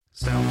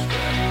Sounds good.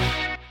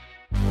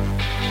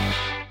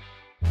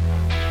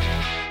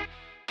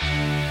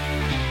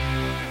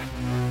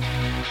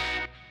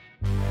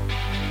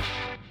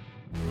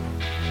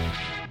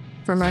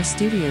 From our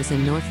studios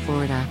in North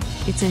Florida,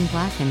 it's In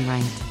Black and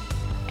White.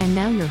 And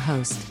now your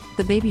host,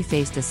 the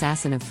baby-faced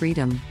assassin of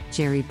freedom,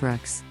 Jerry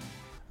Brooks.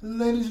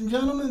 Ladies and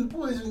gentlemen,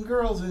 boys and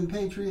girls, and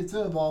patriots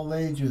of all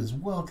ages,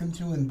 welcome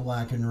to In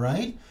Black and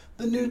White,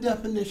 the new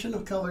definition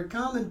of color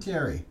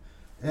commentary.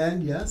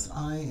 And yes,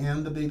 I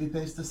am the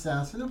baby-faced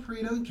assassin of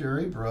freedom,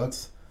 Jerry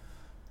Brooks,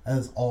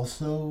 as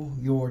also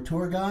your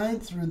tour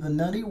guide through the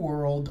nutty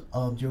world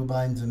of Joe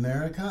Biden's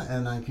America,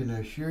 and I can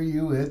assure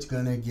you it's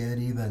going to get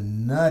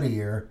even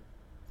nuttier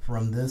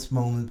from this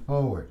moment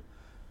forward.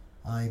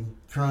 I'm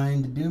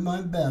trying to do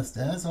my best,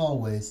 as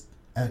always,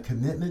 a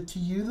commitment to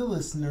you, the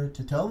listener,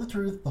 to tell the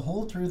truth, the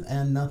whole truth,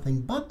 and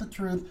nothing but the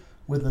truth,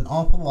 with an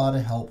awful lot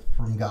of help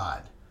from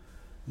God.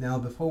 Now,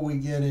 before we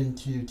get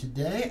into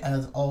today,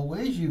 as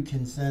always, you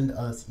can send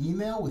us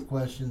email with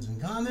questions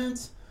and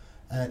comments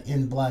at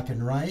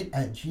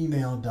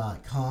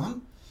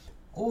inblackandwhite@gmail.com,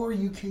 or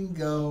you can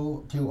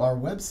go to our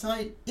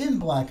website,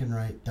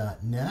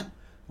 inblackandwhite.net.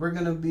 We're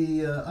going to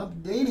be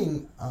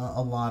updating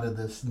a lot of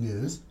this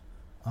news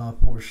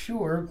for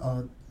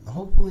sure,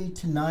 hopefully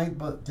tonight,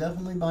 but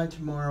definitely by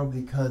tomorrow,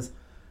 because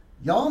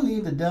y'all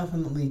need to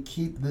definitely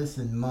keep this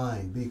in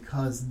mind,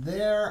 because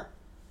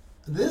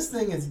this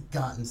thing has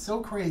gotten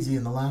so crazy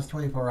in the last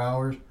 24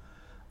 hours,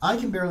 I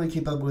can barely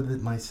keep up with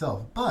it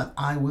myself, but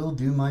I will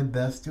do my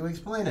best to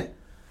explain it.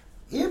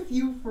 If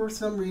you, for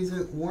some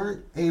reason,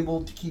 weren't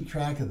able to keep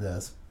track of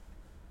this,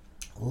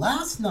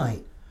 last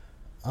night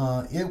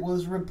it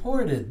was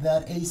reported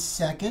that a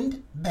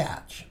second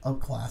batch of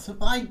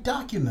classified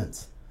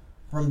documents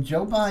from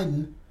Joe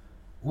Biden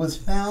was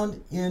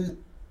found in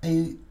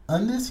a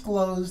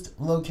undisclosed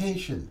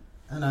location.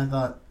 And I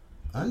thought,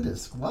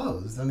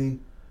 undisclosed? I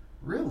mean,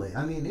 really?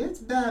 I mean, it's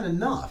bad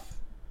enough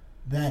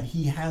that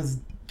he has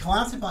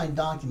classified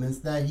documents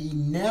that he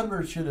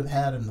never should have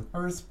had in the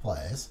first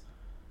place.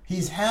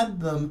 He's had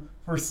them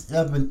for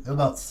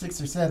about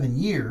 6 or 7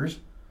 years.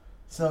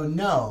 So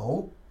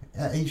no,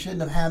 he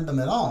shouldn't have had them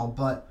at all.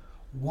 But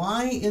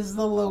why is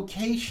the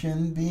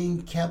location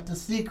being kept a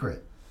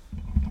secret?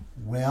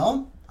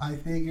 Well, I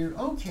figured,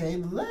 okay,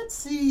 let's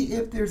see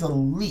if there's a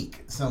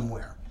leak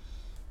somewhere.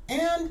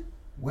 And,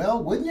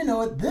 well, wouldn't you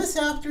know it, this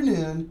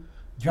afternoon,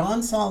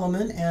 John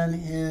Solomon and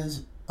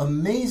his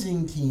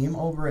amazing team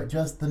over at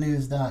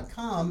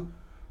justthenews.com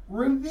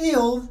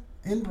revealed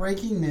in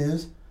breaking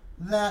news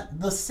that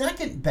the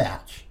second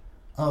batch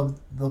of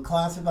the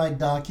classified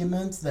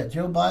documents that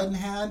Joe Biden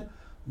had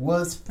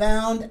was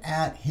found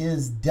at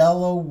his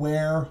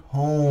Delaware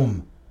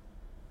home.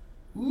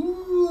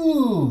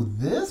 Ooh,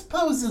 this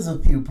poses a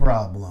few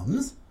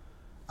problems.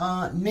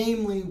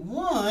 Namely,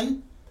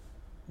 one,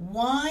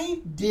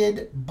 why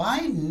did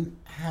Biden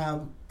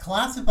have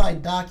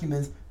classified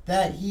documents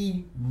that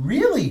he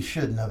really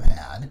shouldn't have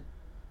had,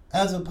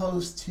 as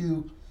opposed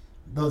to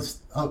those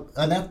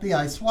an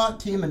FBI SWAT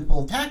team in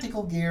full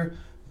tactical gear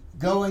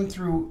going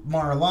through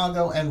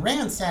Mar-a-Lago and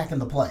ransacking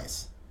the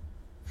place?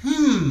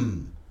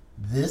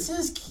 This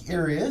is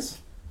curious.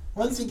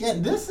 Once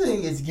again, this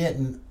thing is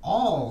getting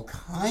all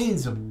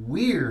kinds of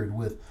weird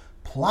with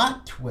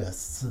plot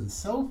twists and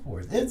so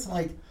forth. It's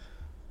like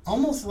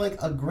almost like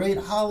a great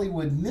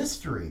Hollywood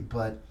mystery,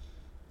 but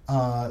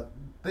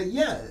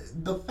yeah,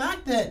 the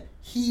fact that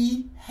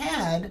he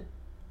had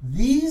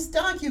these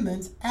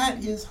documents at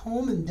his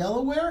home in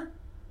Delaware,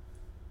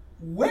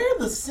 where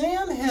the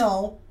Sam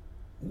hell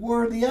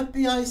were the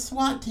FBI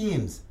SWAT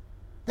teams?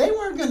 They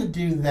weren't going to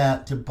do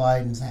that to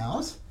Biden's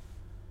house,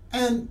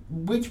 and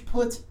which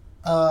puts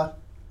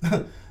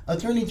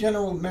Attorney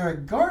General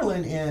Merrick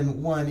Garland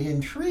in one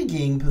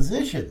intriguing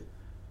position.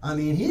 I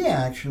mean, he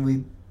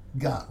actually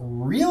got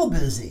real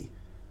busy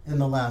in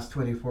the last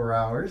 24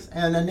 hours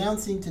and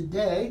announcing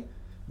today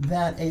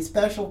that a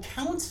special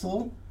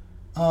counsel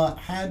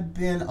had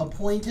been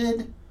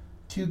appointed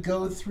to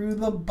go through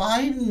the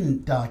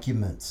Biden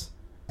documents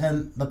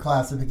and the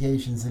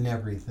classifications and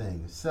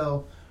everything.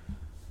 So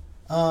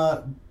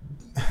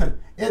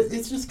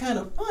it's just kind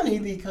of funny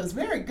because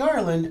Merrick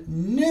Garland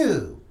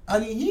knew. I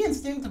mean, he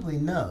instinctively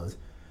knows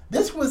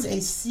this was a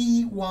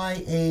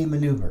CYA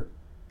maneuver.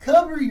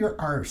 Cover your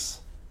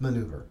arse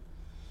maneuver.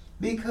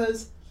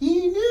 Because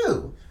he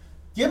knew,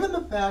 given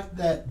the fact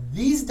that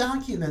these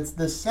documents,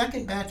 the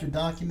second batch of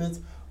documents,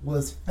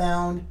 was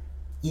found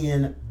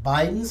in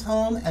Biden's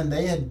home and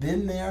they had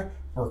been there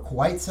for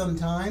quite some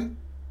time,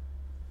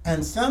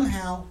 and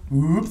somehow,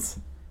 oops,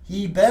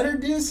 he better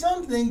do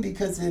something,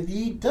 because if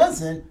he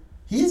doesn't,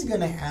 he's going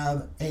to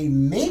have a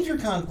major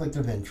conflict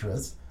of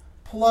interest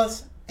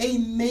plus a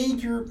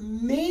major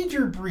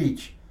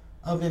breach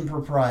of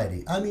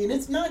impropriety. I mean,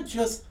 it's not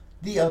just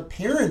the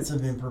appearance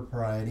of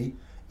impropriety,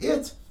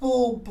 it's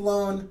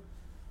full-blown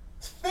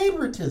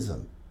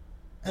favoritism.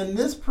 And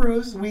this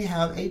proves we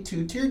have a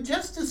two-tier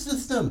justice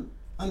system.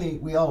 I mean,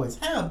 we always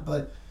have,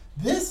 but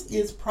this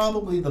is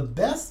probably the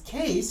best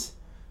case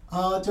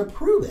to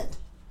prove it.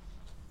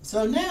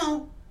 So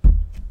now,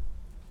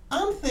 I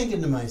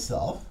thinking to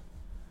myself,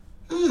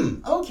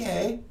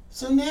 okay,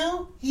 so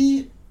now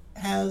he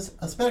has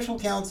a special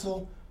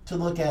counsel to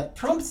look at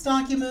Trump's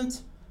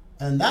documents,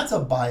 and that's a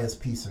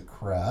biased piece of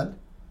crud.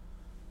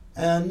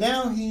 And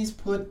now he's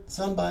put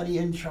somebody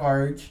in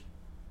charge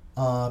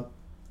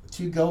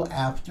to go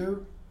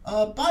after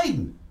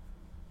Biden.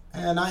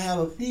 And I have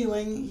a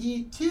feeling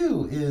he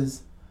too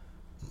is,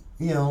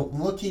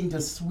 looking to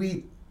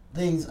sweep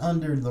things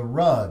under the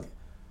rug.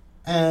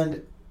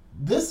 And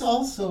this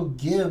also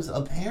gives,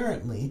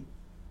 apparently,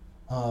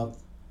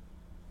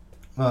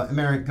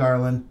 Merrick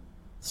Garland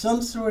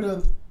some sort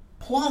of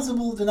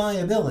plausible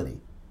deniability.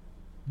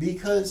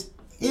 Because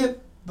if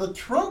the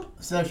Trump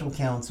special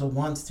counsel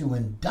wants to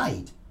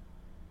indict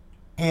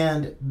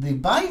and the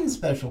Biden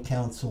special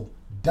counsel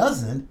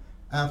doesn't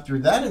after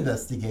that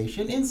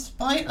investigation, in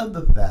spite of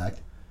the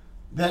fact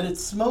that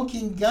it's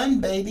smoking gun,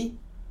 baby,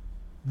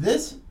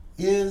 this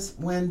is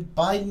when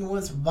Biden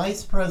was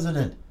vice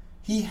president.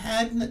 He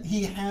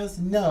has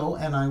no,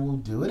 and I will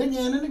do it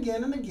again and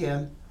again and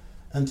again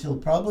until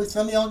probably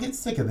some of y'all get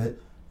sick of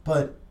it,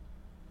 but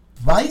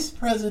vice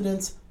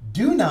presidents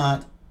do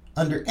not,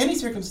 under any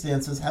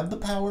circumstances, have the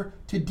power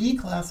to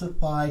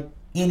declassify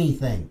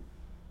anything.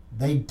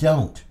 They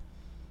don't.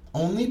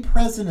 Only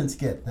presidents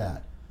get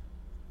that.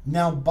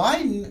 Now,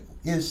 Biden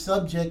is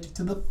subject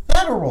to the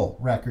Federal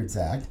Records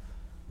Act,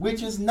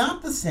 which is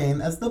not the same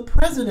as the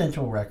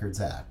Presidential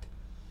Records Act,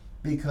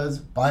 because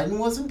Biden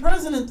wasn't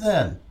president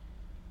then.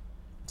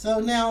 So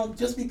now,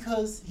 just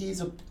because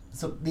he's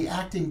the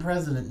acting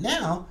president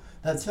now,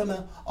 that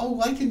somehow,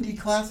 I can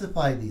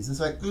declassify these. It's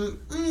like,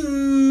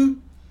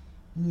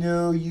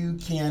 no, you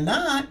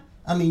cannot.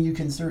 I mean, you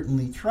can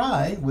certainly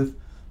try with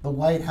the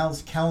White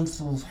House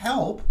counsel's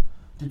help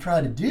to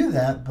try to do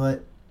that,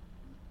 but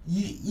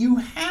you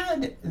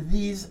had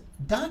these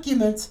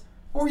documents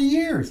for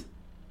years.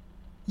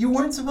 You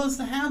weren't supposed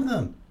to have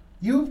them.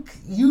 You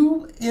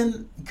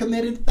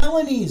committed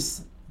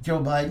felonies, Joe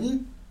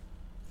Biden.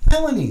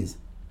 Felonies,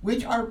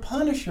 which are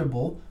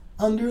punishable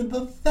under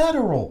the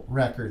Federal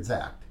Records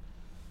Act.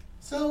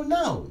 So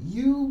no,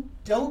 you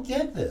don't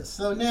get this.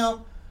 So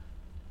now,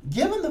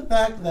 given the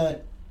fact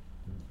that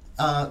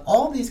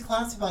all these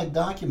classified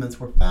documents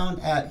were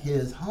found at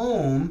his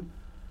home,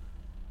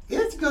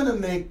 it's going to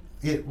make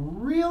it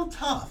real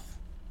tough.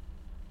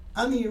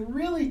 I mean,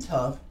 really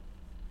tough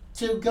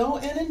to go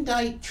and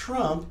indict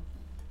Trump,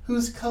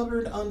 who's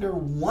covered under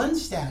one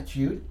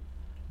statute,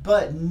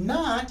 but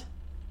not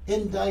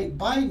indict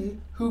Biden,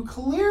 who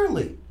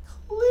clearly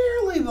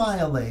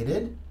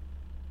violated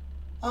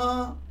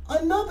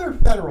another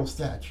federal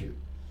statute.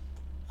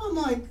 I'm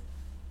like,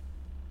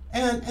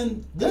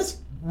 and this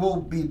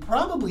will be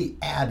probably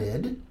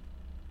added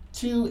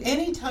to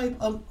any type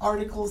of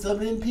articles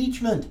of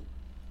impeachment.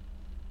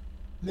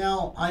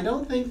 Now, I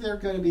don't think they're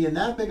going to be in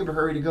that big of a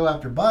hurry to go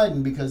after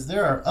Biden, because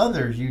there are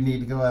others you need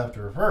to go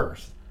after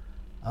first.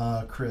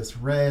 Chris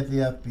Wray at the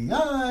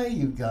FBI,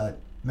 you've got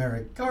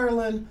Merrick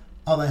Garland,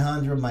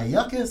 Alejandro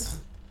Mayorkas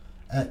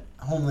at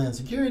Homeland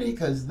Security,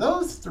 because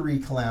those three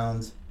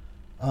clowns,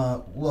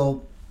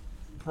 well,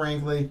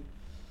 frankly,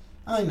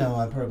 I know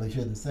I probably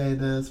shouldn't say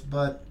this,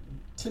 but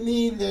to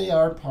me, they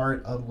are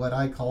part of what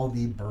I call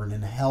the Burn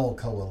in Hell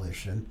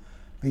Coalition,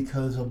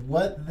 because of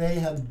what they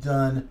have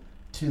done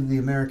to the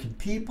American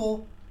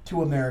people,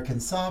 to American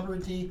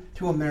sovereignty,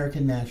 to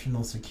American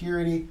national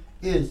security,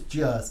 is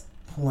just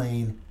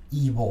plain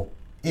evil.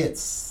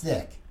 It's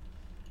sick.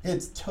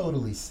 It's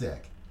totally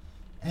sick.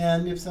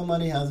 And if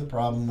somebody has a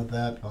problem with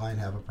that, fine,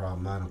 have a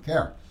problem. I don't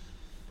care.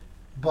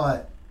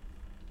 But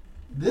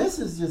this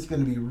is just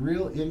going to be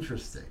real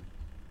interesting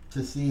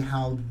to see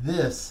how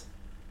this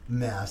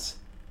mess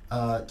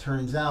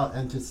turns out,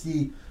 and to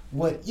see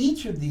what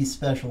each of these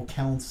special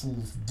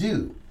counsels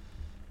do.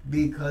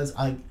 Because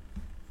I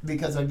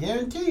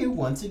guarantee you,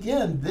 once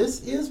again,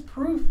 this is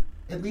proof,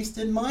 at least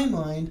in my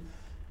mind,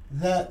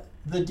 that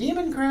the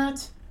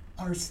Democrats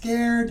are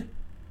scared.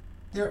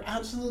 They're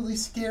absolutely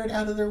scared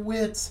out of their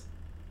wits,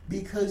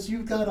 because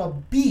you've got a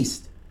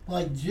beast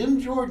like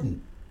Jim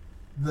Jordan,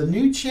 the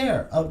new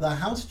chair of the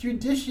House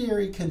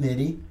Judiciary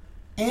Committee,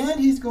 and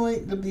he's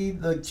going to be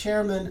the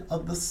chairman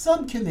of the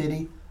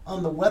subcommittee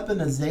on the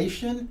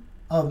weaponization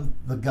of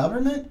the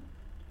government,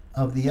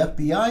 of the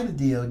FBI,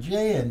 the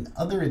DOJ, and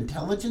other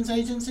intelligence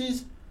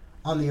agencies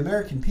on the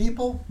American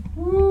people.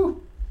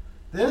 Woo!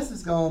 This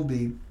is going to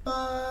be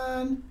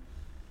fun.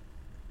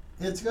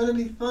 It's going to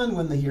be fun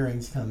when the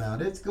hearings come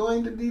out. It's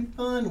going to be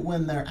fun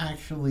when they're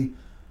actually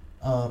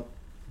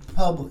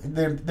public.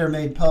 They're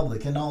made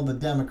public, and all the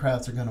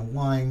Democrats are going to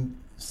whine,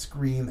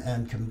 scream,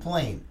 and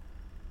complain.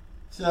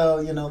 So,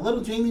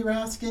 little Jamie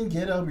Raskin,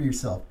 get over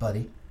yourself,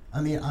 buddy. I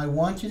mean, I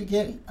want you to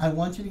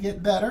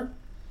get better,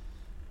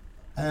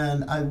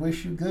 and I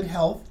wish you good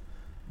health.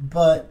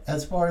 But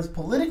as far as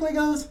politically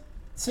goes,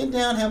 sit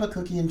down, have a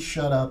cookie, and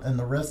shut up, and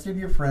the rest of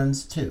your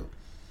friends too,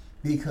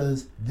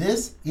 because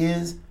this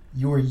is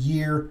your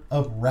year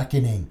of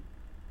reckoning,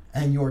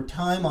 and your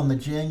time on the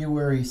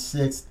January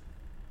 6th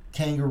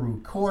kangaroo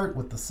court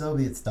with the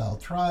Soviet-style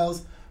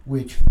trials,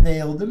 which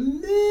failed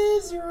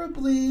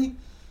miserably,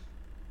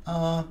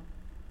 uh,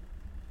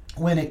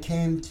 when it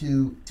came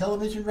to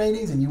television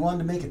ratings and you wanted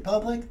to make it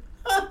public?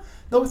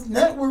 Those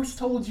networks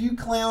told you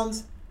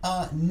clowns,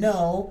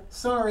 no,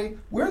 sorry,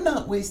 we're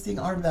not wasting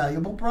our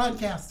valuable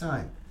broadcast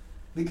time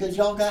because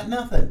y'all got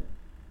nothing.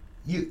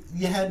 You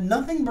had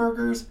nothing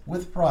burgers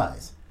with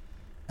fries.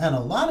 And a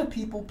lot of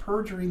people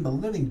perjuring the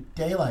living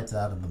daylights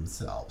out of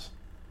themselves.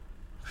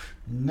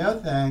 No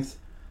thanks.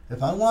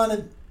 If I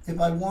wanted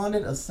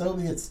a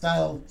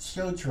Soviet-style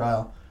show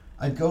trial,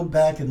 I'd go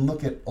back and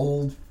look at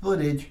old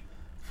footage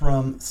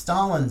from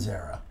Stalin's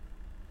era.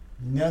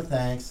 No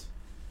thanks.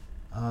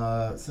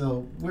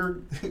 So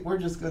we're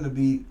just going to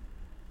be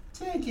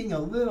taking a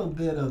little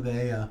bit of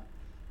a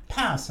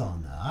pass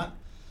on that.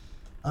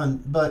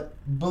 But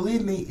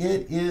believe me,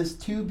 it is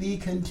to be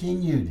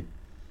continued.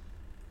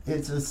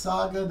 It's a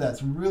saga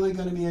that's really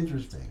going to be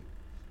interesting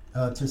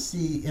to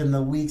see in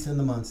the weeks and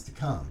the months to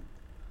come.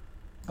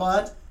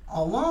 But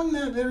along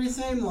that very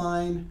same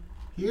line,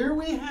 here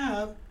we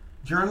have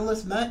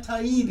journalist Matt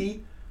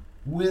Taibbi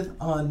with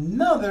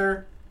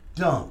another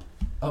dump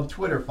of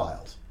Twitter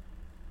files.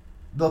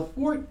 The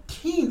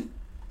 14th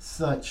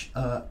such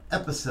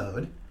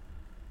episode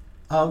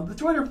of the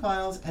Twitter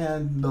files,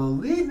 and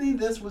believe me,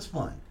 this was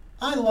fun.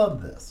 I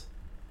love this.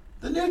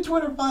 The new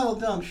Twitter file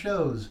dump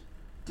shows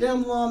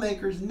Dem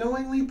lawmakers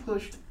knowingly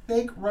pushed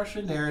fake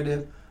Russia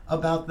narrative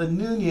about the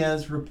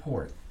Nunes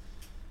report.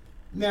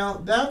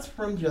 Now, that's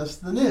from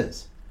Just the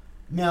News.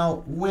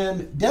 Now,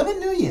 when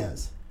Devin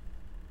Nunes,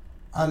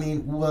 he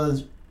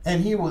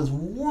was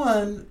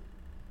one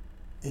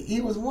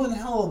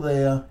hell of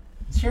a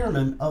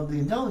chairman of the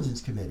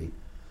Intelligence Committee.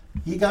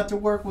 He got to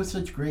work with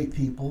such great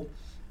people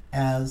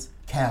as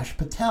Kash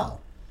Patel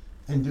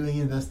and doing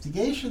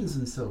investigations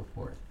and so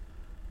forth.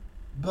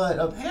 But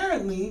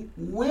apparently,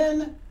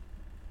 when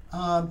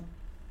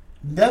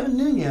Devin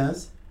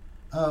Nunes,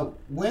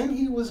 when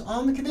he was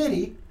on the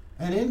committee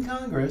and in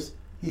Congress,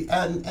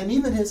 and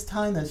even his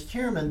time as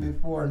chairman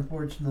before,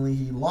 unfortunately,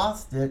 he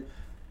lost it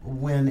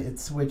when it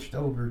switched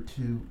over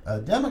to a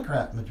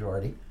Democrat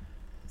majority.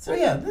 So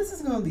yeah, this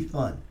is going to be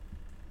fun.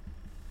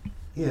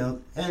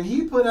 And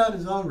he put out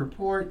his own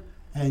report,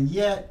 and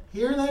yet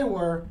here they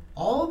were,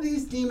 all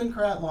these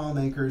Democrat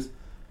lawmakers,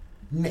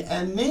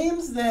 and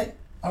names that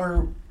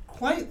are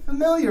quite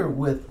familiar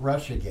with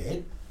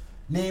Russiagate,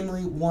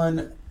 namely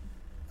one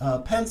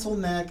pencil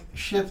neck,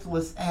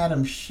 shiftless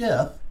Adam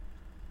Schiff,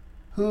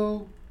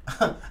 who,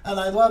 and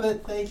I love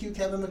it, thank you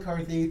Kevin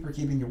McCarthy for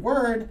keeping your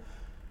word,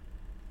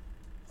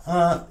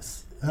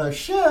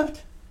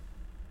 Schiff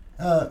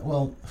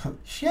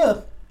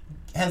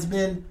has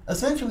been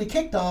essentially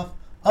kicked off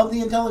of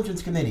the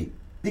Intelligence Committee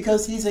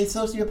because he's a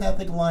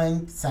sociopathic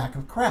lying sack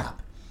of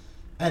crap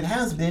and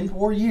has been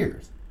for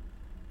years.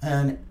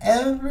 And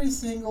every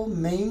single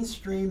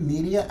mainstream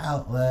media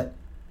outlet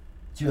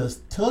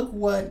just took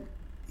what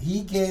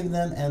he gave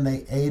them and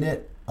they ate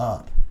it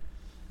up.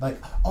 Like,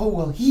 oh,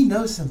 well, he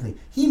knows something.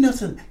 He knows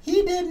something.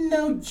 He didn't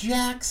know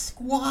jack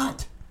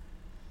squat.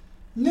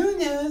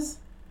 Nunes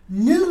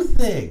knew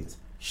things.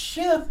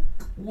 Schiff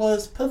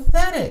was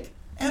pathetic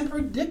and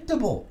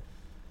predictable.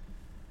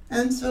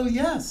 And so,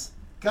 yes,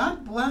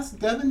 God bless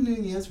Devin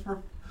Nunes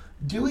for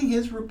doing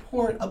his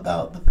report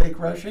about the fake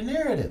Russia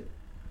narrative.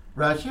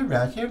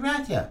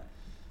 Russia.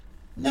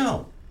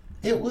 No,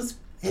 it was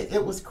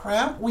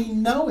crap. We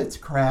know it's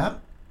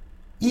crap.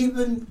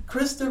 Even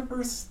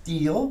Christopher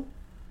Steele,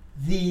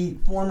 the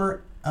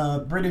former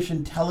British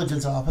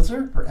intelligence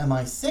officer for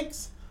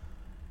MI6,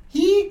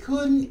 he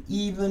couldn't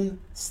even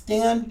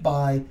stand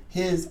by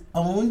his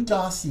own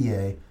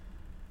dossier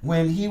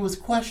when he was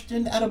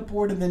questioned at a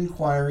board of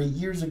inquiry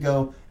years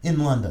ago in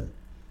London.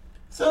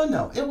 So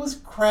no, it was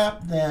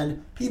crap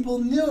then. People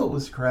knew it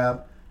was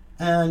crap.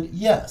 And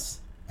yes,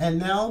 and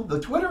now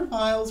the Twitter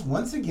files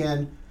once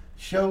again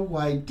show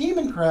why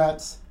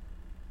Democrats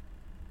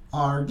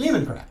are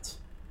Democrats.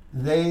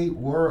 They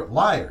were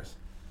liars.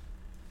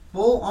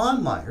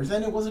 Full-on liars.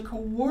 And it was a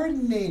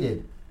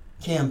coordinated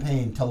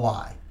campaign to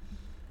lie.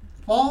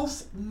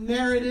 False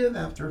narrative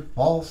after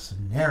false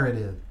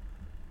narrative.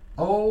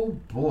 Oh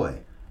boy,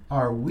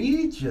 are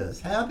we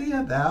just happy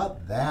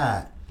about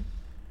that.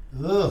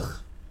 Ugh.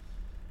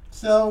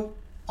 So,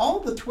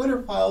 all the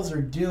Twitter files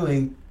are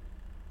doing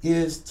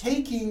is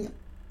taking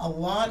a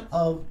lot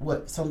of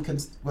what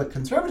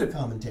conservative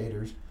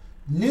commentators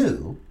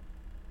knew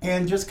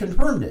and just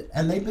confirmed it,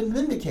 and they've been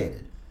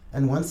vindicated.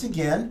 And once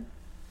again,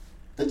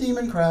 the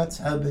Democrats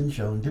have been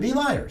shown to be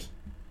liars.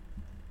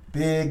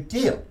 Big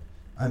deal.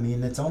 I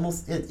mean, it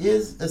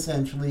is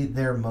essentially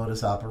their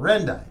modus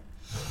operandi.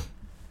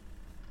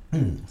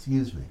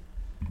 Excuse me.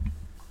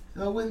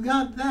 So we've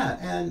got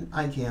that, and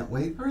I can't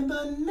wait for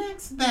the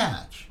next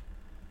batch,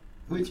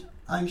 which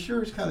I'm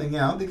sure is coming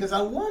out because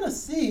I want to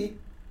see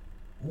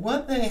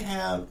what they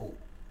have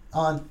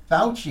on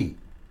Fauci.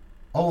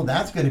 Oh,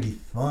 that's going to be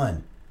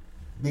fun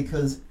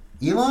because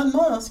Elon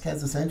Musk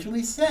has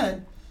essentially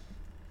said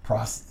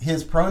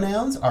his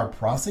pronouns are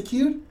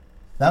prosecute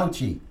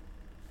Fauci.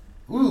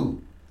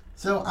 Ooh.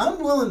 So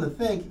I'm willing to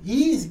think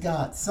he's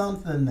got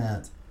something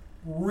that's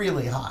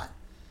really hot.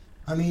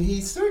 I mean, he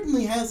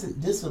certainly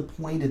hasn't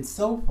disappointed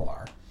so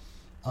far.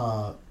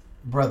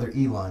 Brother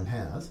Elon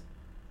has.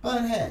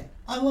 But hey,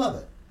 I love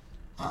it.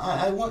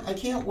 I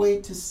can't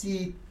wait to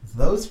see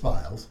those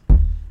files.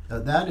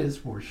 That is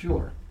for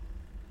sure.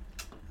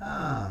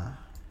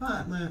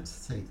 But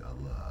let's take a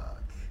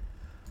look.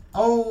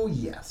 Oh,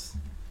 yes.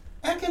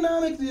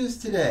 Economic news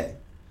today.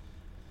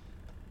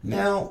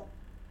 Now,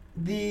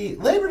 the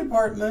Labor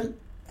Department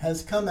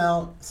has come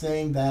out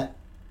saying that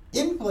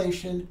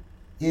inflation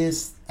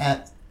is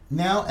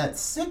now at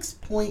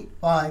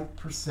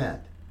 6.5%.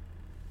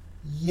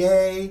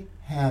 Yay,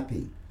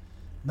 happy.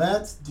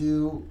 Let's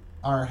do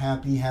our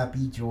happy,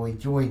 happy, joy,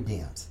 joy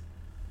dance.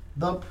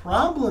 The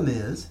problem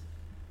is,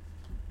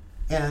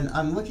 and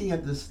I'm looking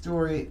at this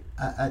story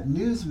at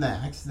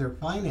Newsmax, their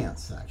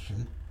finance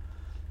section,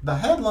 the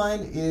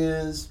headline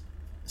is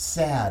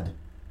sad.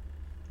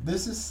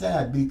 This is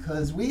sad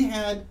because we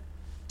had,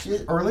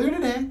 earlier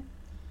today,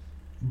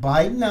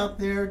 Biden out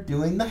there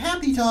doing the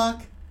happy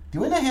talk,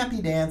 doing the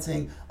happy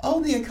dancing. Oh,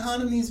 the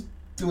economy's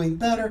doing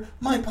better.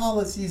 My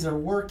policies are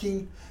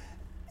working.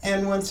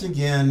 And once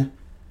again,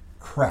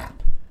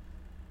 crap.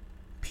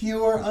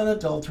 Pure,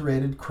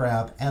 unadulterated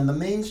crap. And the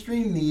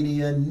mainstream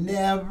media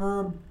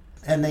never,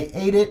 and they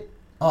ate it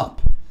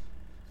up.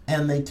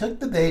 And they took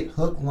the bait,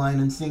 hook, line,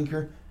 and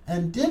sinker,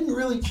 and didn't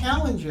really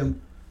challenge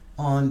him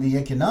on the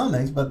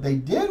economics, but they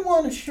did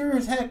want to sure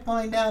as heck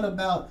find out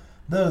about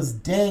those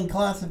dang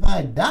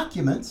classified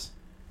documents,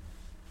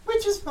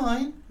 which is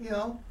fine,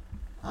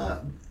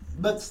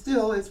 but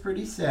still it's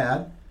pretty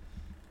sad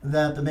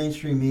that the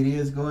mainstream media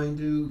is going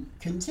to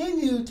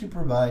continue to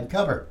provide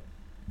cover.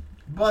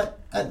 But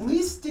at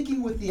least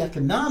sticking with the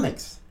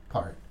economics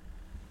part,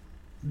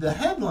 the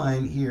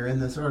headline here in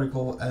this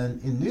article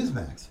in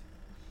Newsmax,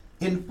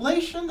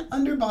 inflation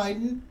under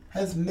Biden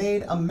has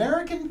made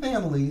American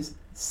families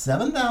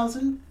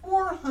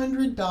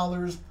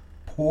 $7,400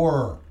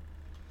 poorer.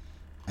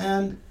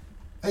 And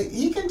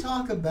he can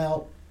talk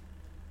about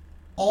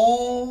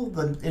all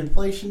the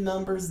inflation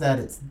numbers, that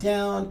it's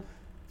down,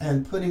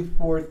 and putting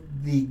forth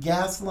the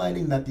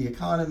gaslighting that the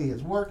economy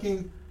is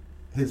working,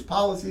 his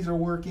policies are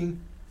working.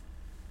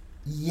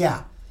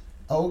 Yeah,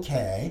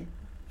 okay.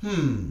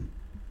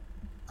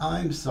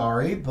 I'm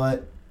sorry,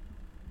 but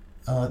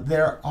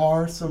there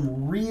are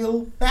some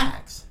real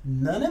facts.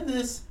 None of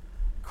this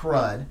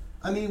crud.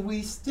 I mean,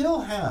 we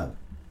still have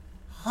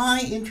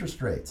high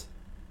interest rates.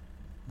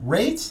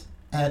 Rates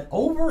at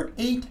over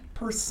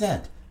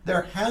 8%.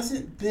 There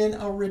hasn't been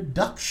a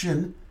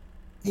reduction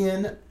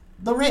in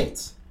the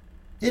rates.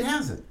 It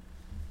hasn't.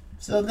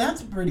 So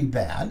that's pretty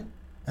bad.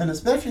 And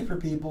especially for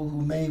people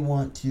who may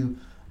want to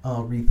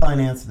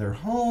refinance their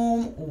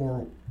home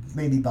or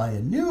maybe buy a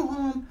new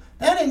home.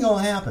 That ain't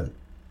going to happen.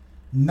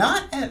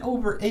 Not at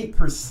over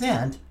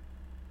 8%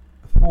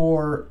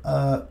 for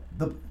the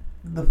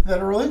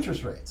federal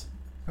interest rates.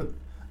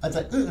 I'd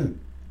say,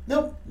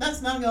 nope,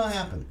 that's not going to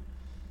happen.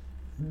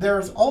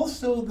 There's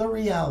also the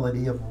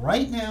reality of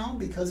right now,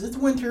 because it's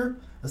winter,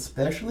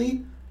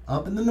 especially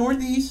up in the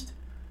Northeast,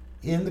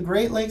 in the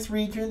Great Lakes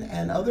region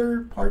and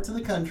other parts of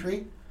the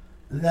country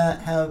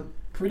that have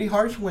pretty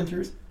harsh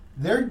winters,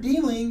 they're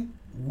dealing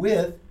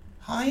with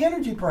high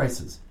energy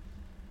prices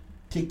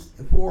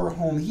for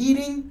home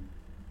heating,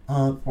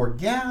 for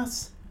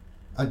gas.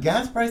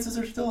 Gas prices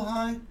are still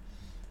high.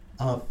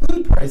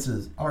 Food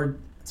prices are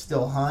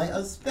still high,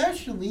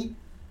 especially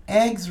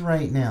eggs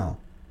right now.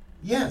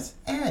 Yes,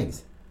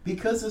 eggs.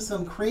 Because of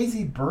some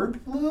crazy bird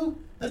flu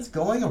that's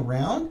going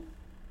around.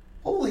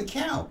 Holy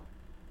cow.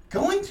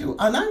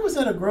 And I was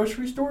at a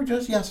grocery store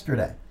just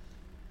yesterday.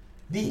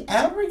 The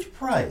average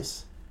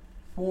price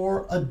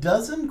for a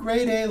dozen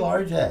grade A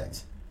large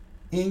eggs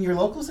in your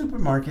local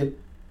supermarket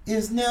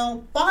is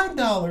now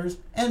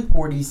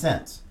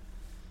 $5.40.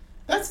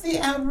 That's the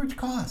average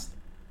cost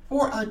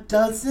for a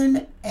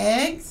dozen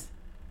eggs.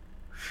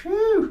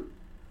 Phew.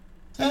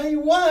 Tell you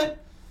what,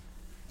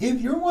 if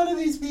you're one of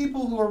these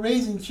people who are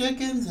raising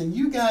chickens and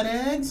you got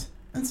eggs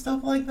and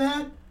stuff like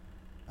that,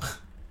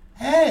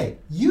 hey,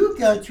 you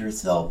got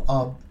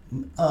yourself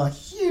a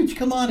huge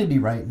commodity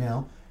right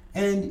now,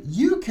 and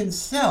you can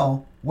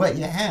sell what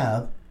you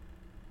have,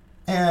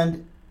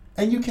 and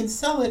you can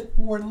sell it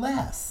for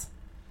less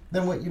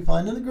than what you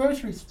find in the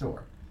grocery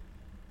store.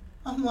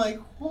 I'm like,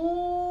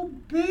 oh,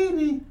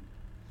 baby.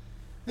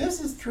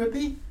 This is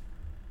trippy.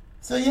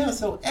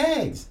 So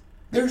eggs.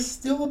 There's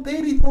still a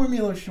baby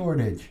formula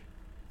shortage.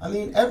 I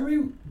mean,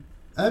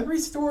 every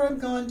store I've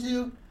gone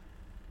to,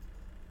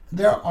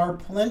 there are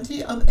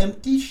plenty of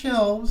empty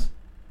shelves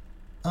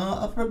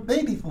for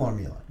baby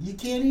formula. You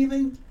can't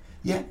even,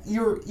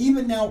 you're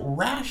even now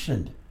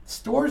rationed.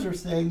 Stores are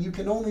saying you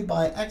can only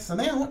buy X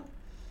amount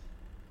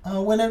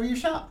whenever you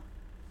shop.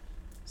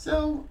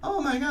 So,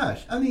 oh my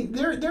gosh. I mean,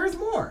 there's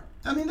more.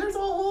 I mean, there's a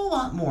whole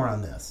lot more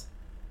on this.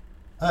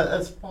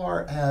 As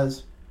far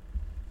as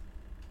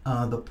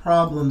the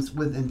problems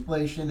with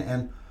inflation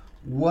and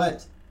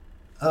what,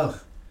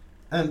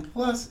 and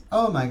plus,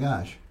 oh my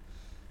gosh,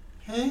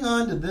 hang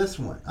on to this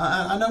one.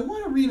 And I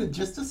want to read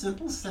just a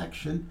simple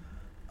section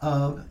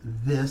of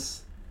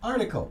this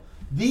article.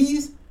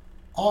 These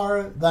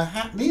are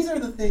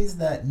the things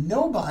that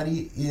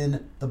nobody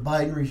in the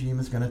Biden regime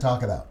is going to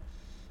talk about.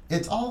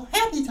 It's all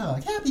happy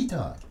talk, happy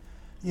talk.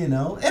 You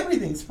know,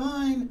 everything's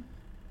fine.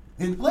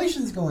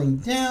 Inflation's going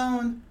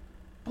down.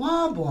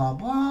 Blah, blah,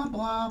 blah,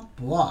 blah,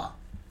 blah.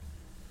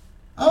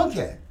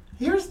 Okay,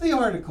 here's the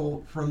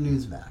article from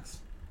Newsmax.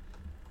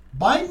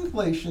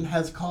 Bidenflation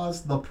has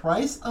caused the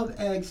price of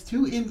eggs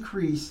to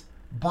increase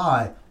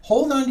by,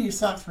 hold on to your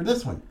socks for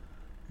this one,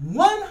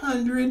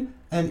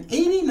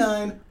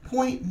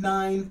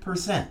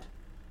 189.9%.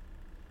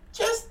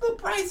 Just the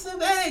price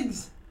of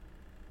eggs.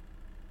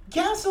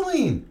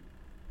 Gasoline,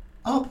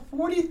 up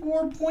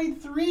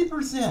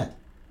 44.3%.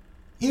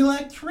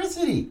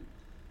 Electricity,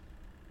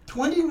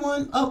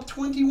 up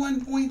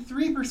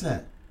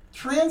 21.3%.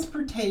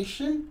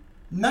 Transportation,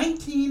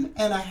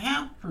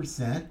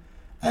 19.5%.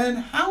 And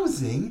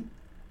housing,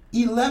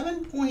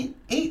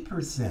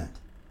 11.8%.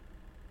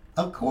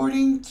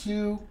 According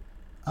to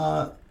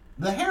the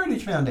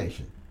Heritage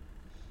Foundation.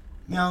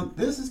 Now,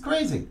 this is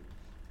crazy.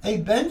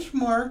 A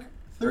benchmark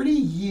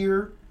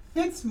 30-year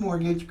fixed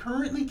mortgage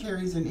currently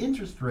carries an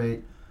interest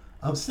rate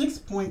of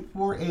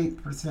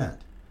 6.48%,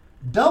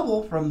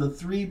 double from the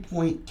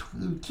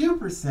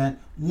 3.22%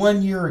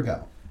 1 year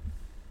ago.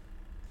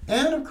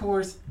 And of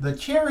course, the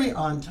cherry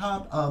on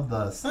top of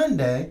the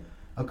sundae,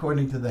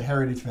 according to the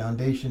Heritage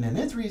Foundation and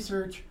its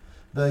research,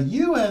 the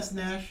U.S.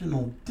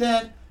 national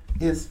debt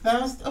is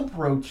fast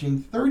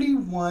approaching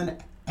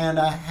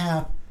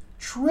 $31.5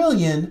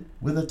 trillion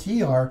with a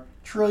TR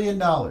trillion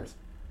dollars.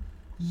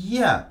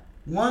 Yeah,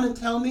 want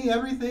to tell me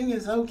everything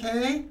is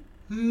okay?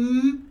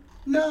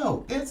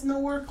 No, it's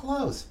nowhere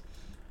close.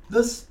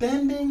 The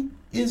spending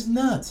is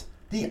nuts.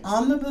 The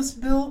omnibus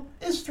bill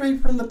is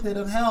straight from the pit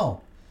of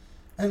hell.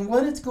 And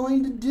what it's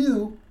going to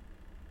do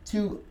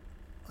to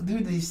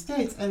these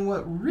states, and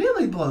what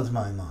really blows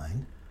my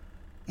mind,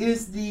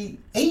 is the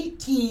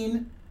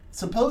 18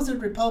 supposed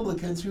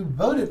Republicans who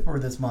voted for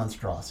this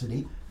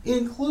monstrosity,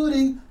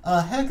 including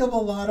a heck of a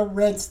lot of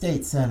red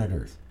state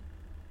senators,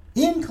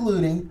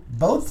 including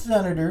both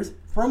senators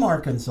from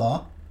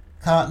Arkansas,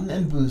 Cotton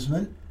and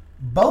Boozman,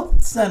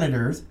 both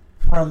senators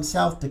from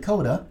South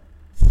Dakota,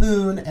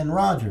 Thune and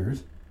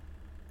Rogers,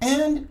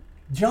 and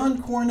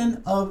John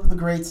Cornyn of the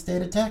great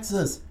state of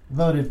Texas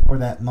voted for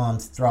that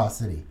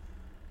monstrosity.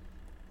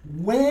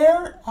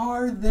 Where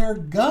are their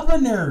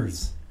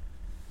governors?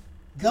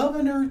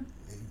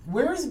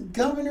 Where's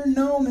Governor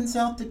Nome in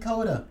South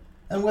Dakota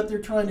and what they're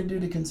trying to do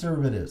to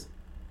conservatives?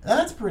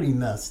 That's pretty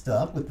messed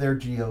up with their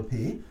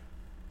GOP.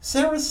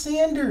 Sarah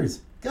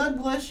Sanders,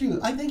 God bless you.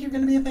 I think you're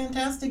going to be a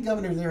fantastic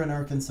governor there in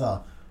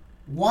Arkansas.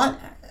 What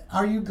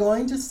are you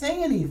going to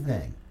say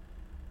anything?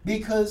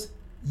 Because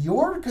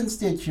your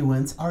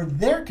constituents are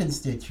their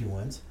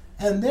constituents,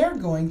 and they're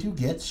going to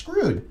get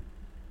screwed.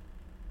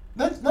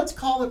 Let's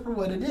call it for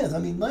what it is. I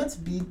mean, let's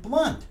be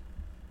blunt.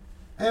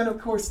 And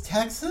of course,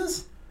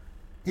 Texas,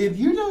 if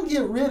you don't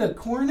get rid of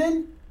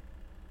Cornyn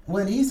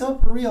when he's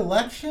up for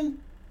re-election,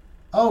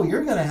 oh,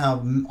 you're going to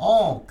have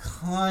all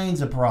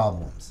kinds of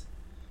problems.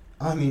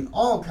 I mean,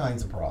 all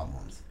kinds of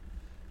problems.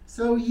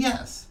 So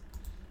yes,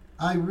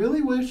 I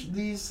really wish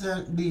these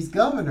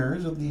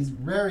governors of these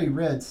very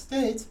red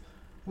states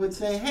would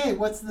say, hey,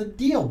 what's the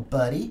deal,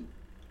 buddy?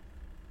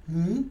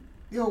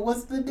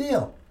 What's the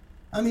deal?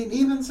 I mean,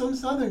 even some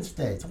southern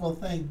states. Well,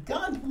 thank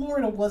God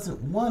Florida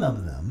wasn't one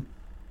of them,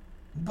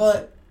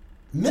 but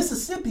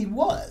Mississippi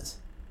was.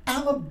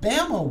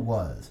 Alabama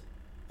was.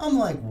 I'm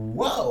like,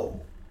 whoa.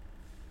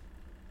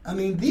 I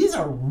mean, these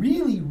are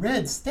really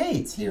red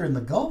states here in the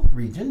Gulf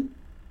region.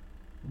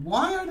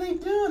 Why are they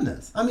doing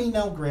this? I mean,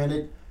 now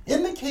granted,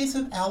 in the case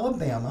of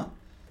Alabama,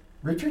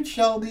 Richard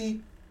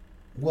Shelby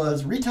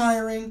was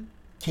retiring.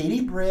 Katie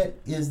Britt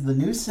is the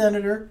new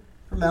senator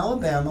from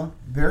Alabama,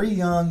 very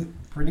young,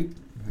 pretty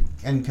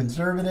and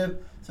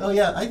conservative. So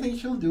yeah, I think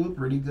she'll do a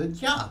pretty good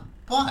job.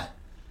 But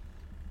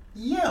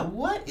yeah,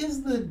 what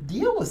is the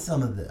deal with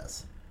some of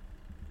this?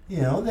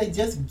 They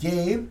just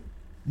gave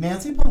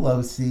Nancy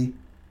Pelosi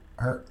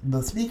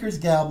the speaker's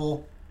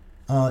gavel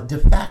de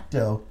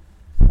facto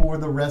for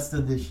the rest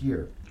of this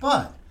year.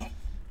 But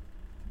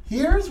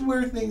here's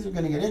where things are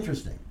going to get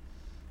interesting.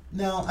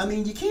 Now, I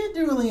mean, you can't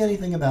do really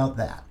anything about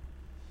that.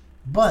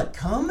 But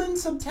come in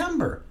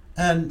September,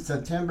 and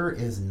September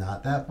is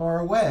not that far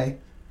away,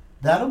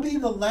 that'll be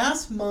the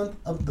last month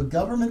of the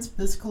government's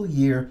fiscal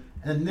year,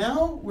 and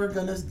now we're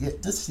going to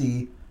get to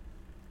see,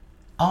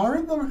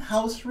 are the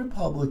House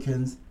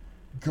Republicans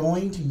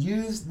going to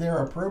use their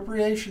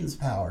appropriations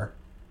power,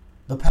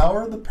 the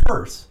power of the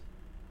purse,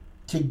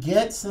 to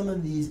get some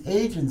of these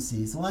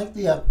agencies like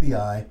the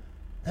FBI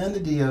and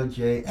the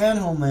DOJ and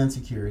Homeland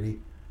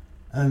Security,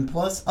 and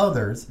plus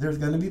others, there's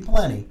going to be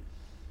plenty.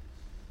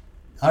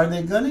 Are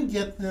they going to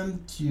get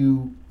them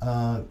to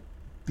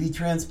be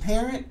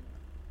transparent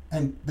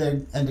and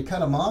to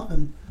cut them off?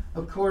 And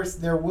of course,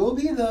 there will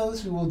be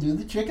those who will do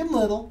the Chicken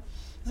Little.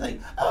 It's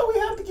like, oh, we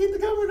have to keep the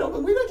government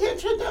open. We can't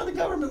shut down the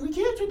government. We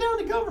can't shut down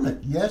the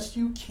government. Yes,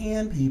 you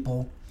can,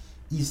 people.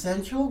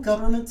 Essential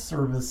government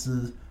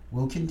services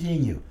will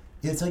continue.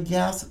 It's a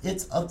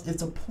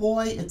it's a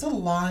ploy, it's a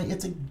lie,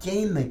 it's a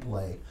game they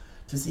play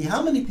to see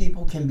how many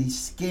people can be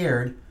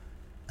scared,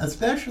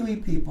 especially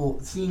people,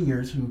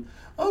 seniors who,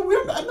 oh,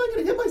 I'm not going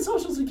to get my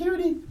Social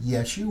Security.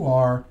 Yes, you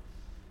are.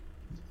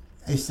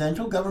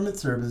 Essential government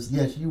service.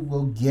 Yes, you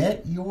will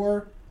get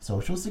your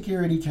Social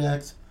Security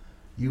checks.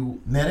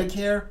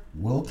 Medicare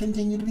will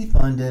continue to be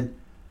funded.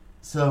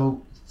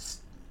 So,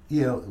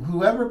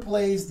 whoever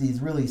plays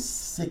these really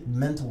sick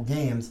mental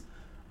games,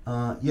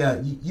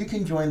 you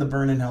can join the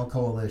Burn in Hell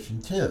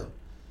Coalition too.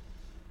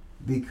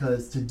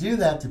 Because to do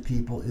that to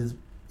people is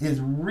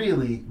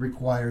really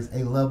requires a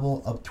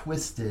level of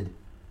twisted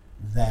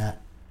that,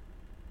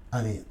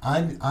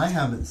 I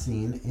haven't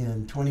seen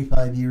in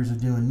 25 years of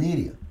doing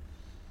media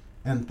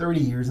and 30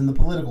 years in the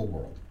political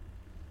world.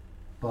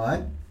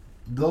 But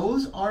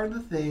those are the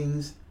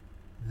things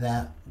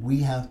that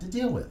we have to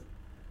deal with.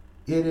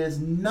 It is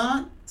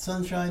not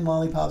sunshine,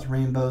 lollipops,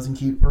 rainbows, and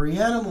cute furry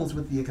animals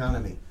with the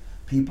economy.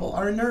 People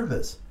are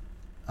nervous.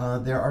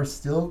 There are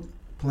still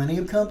plenty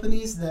of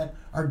companies that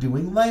are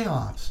doing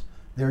layoffs.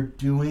 They're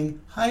doing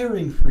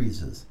hiring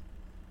freezes.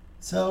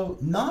 So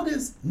not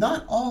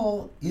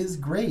all is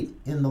great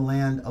in the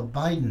land of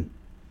Biden.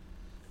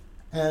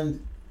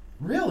 And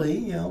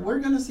really, we're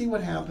going to see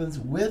what happens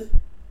with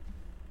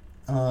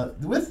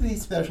the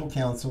special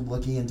counsel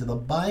looking into the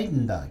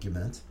Biden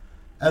documents,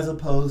 as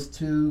opposed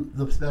to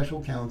the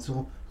special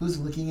counsel who's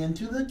looking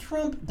into the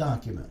Trump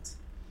documents.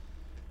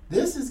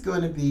 This is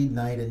going to be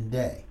night and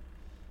day.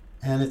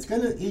 And it's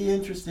going to be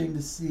interesting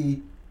to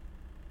see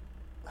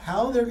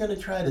how they're going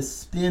to try to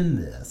spin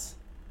this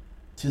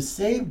to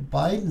save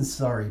Biden's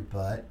sorry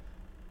butt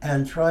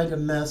and try to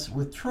mess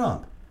with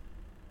Trump.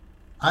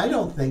 I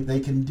don't think they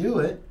can do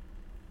it.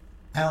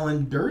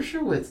 Alan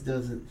Dershowitz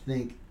doesn't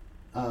think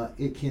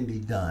it can be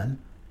done,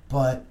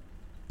 but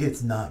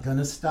it's not going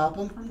to stop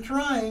them from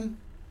trying.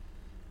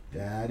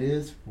 That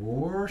is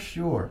for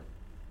sure.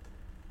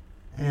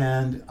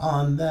 And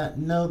on that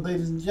note,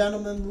 ladies and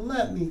gentlemen,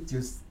 let me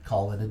just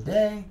call it a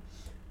day.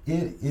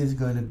 It is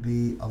going to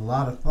be a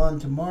lot of fun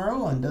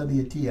tomorrow on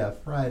WTF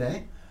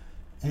Friday.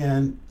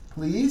 And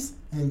please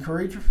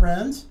encourage your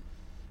friends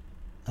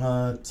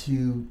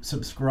to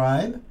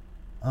subscribe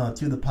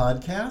to the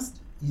podcast.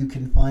 You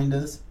can find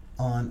us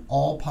on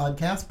all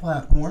podcast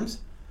platforms.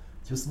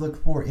 Just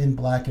look for In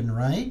Black and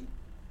White,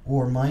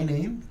 or my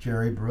name,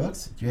 Jerry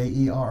Brooks,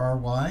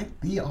 JerryBrooks,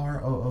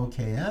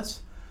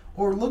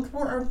 or look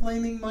for our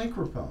flaming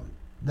microphone.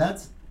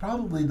 That's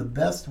probably the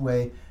best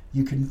way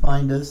you can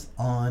find us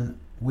on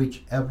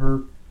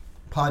whichever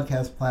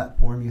podcast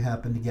platform you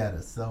happen to get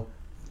us. So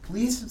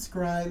please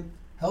subscribe,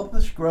 help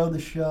us grow the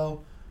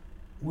show.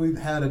 We've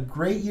had a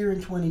great year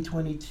in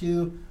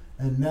 2022,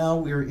 and now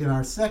we're in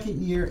our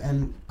second year,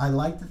 and I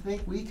like to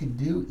think we can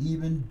do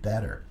even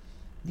better.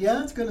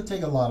 Yeah, it's going to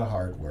take a lot of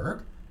hard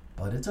work,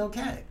 but it's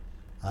okay.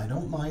 I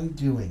don't mind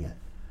doing it.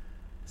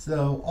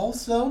 So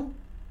also,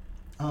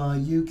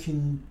 you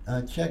can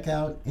check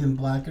out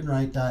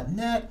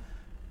inblackandwhite.net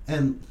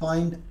and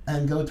find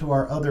and go to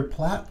our other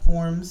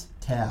platforms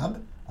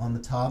tab on the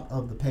top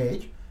of the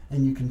page,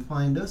 and you can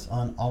find us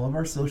on all of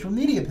our social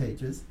media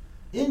pages,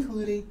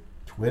 including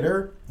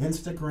Twitter,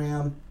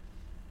 Instagram,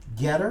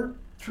 Getter,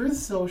 Truth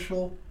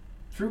Social,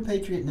 True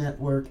Patriot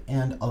Network,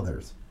 and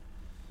others.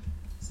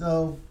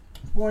 So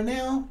for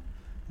now,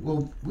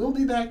 we'll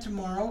be back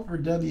tomorrow for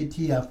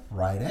WTF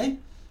Friday.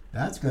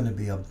 That's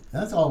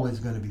always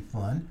going to be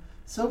fun.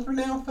 So for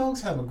now,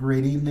 folks, have a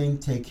great evening.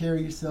 Take care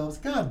of yourselves.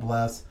 God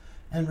bless.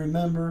 And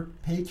remember,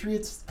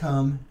 Patriots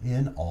come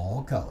in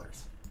all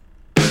colors.